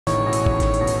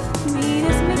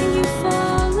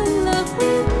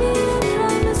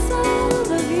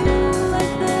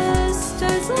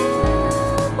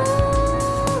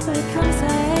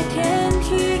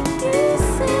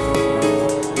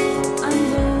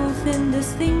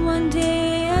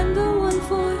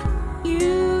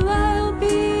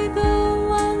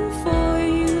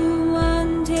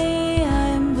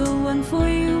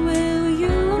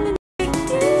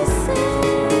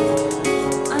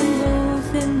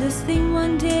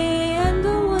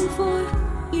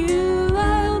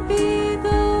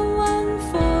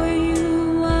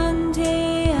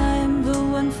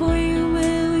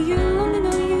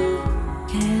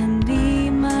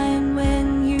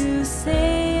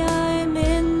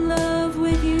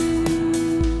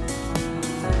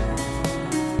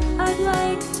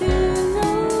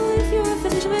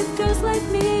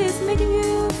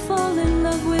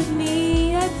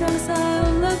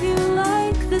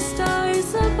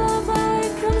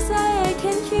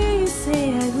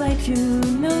like to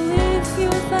know if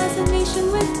your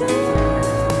fascination with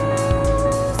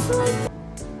girls like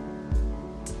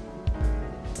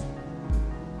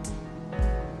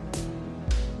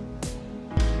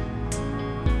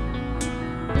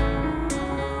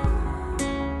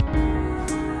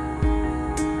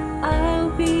I'll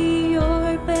be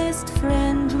your best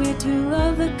friend. We're two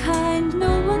of a kind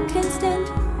no one can stand.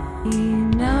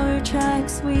 In our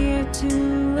tracks we're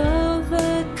two of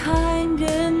a kind,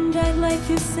 and I'd like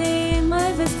to say,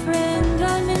 my best friend,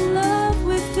 I'm in love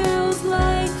with girls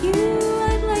like you.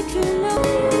 I'd like to know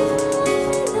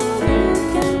you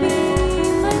can be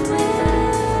my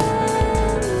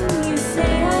man. You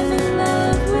say I'm in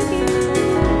love with you.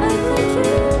 I'd like to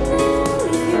know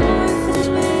if you're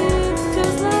finished with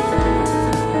girls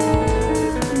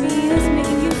like me. Is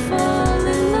making you fall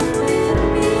in love with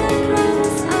me. I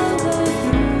promise I'll love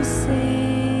you, say.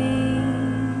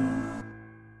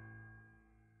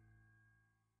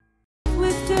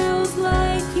 With girls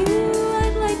like you,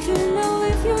 I'd like to know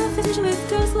if you're finished with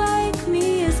girls like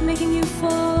me. Is making you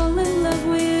fall in love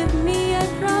with me. I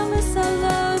promise I'll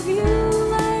love you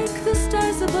like the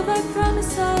stars above. I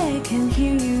promise I can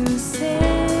hear you say,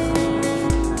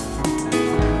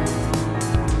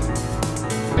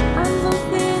 I'm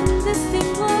both in this thing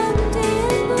one day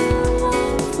and the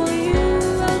one for you.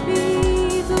 I'll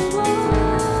be the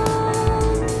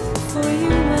one for you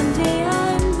one day.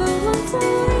 I'm the one for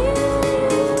you.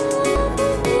 You love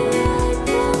me. I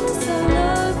promise I'll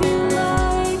love you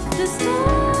like the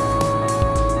stars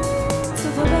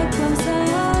above. I promise I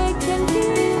can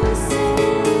hear you say.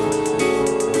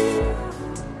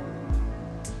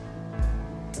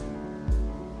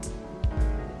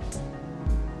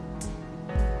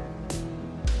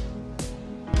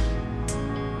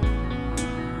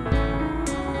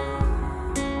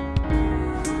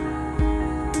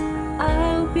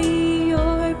 I'll be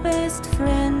your best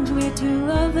friend. We're two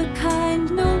of a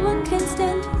kind no one can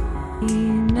stand.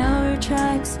 In our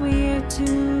tracks we're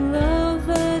two of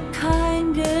a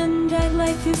kind, and I'd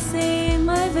like to say,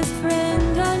 my best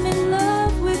friend, I'm in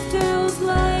love with girls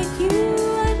like you.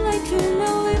 I'd like to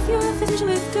know if you're finished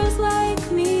with girls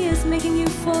like me. Is making you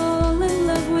fall in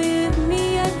love with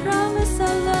me. I promise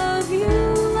I'll love you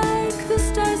like the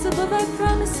stars above. I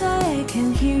promise I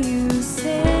can hear you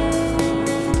say,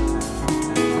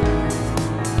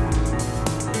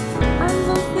 I'm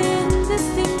both in this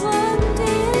thing one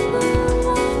day and the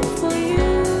one for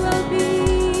you. I'll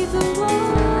be the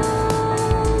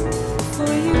one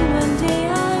for you one day.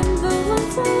 I'm the one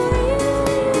for you.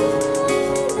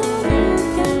 You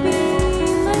can be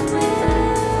my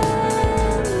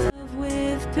man. Love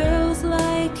with girls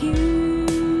like you.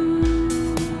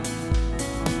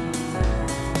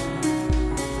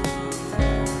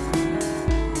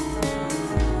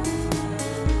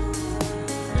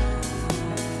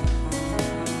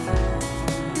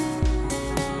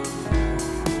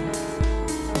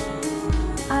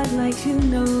 I'd like to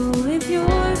know if you're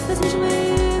fascination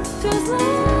with girls like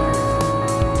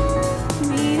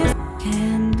me.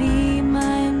 Can be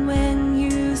mine when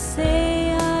you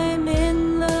say I'm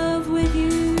in love with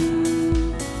you.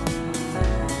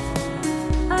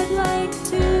 I'd like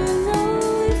to know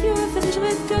if you're fascination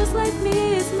with girls like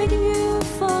me. Is making you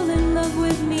fall in love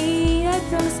with me. I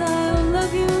promise I'll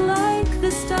love you like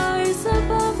the stars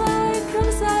above. I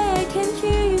promise I can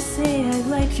hear you say, I'd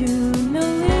like to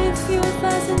know if your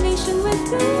fascination with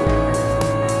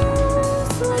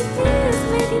girls like me is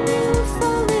making you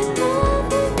fall in love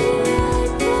with me. I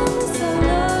promise I'll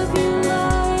love you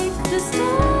like the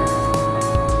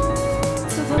stars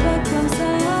above. I promise I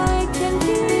can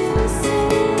hear you say.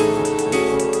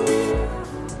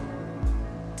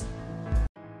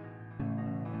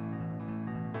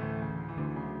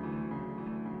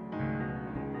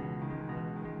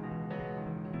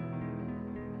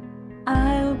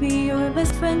 I'll be your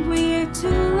best friend. We're two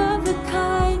of a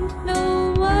kind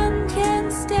no one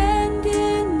can stand.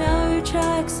 In our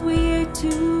tracks we're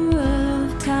two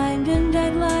of kind, and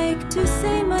I'd like to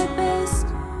say, my best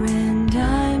friend,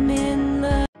 I'm in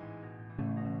love.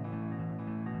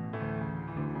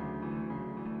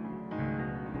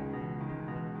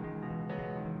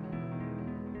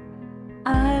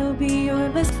 I'll be your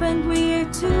best friend.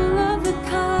 We're two of a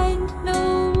kind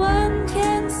no one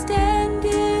can stand.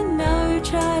 In our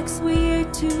tracks we're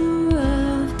two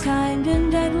of kind,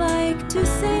 and I'd like to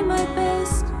say, my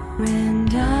best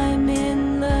friend, I'm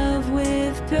in love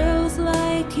with girls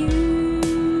like you.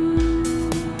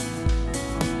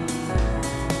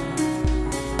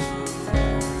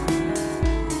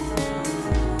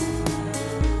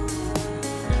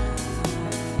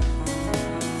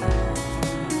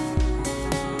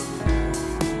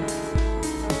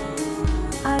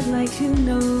 I'd like to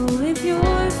know if you're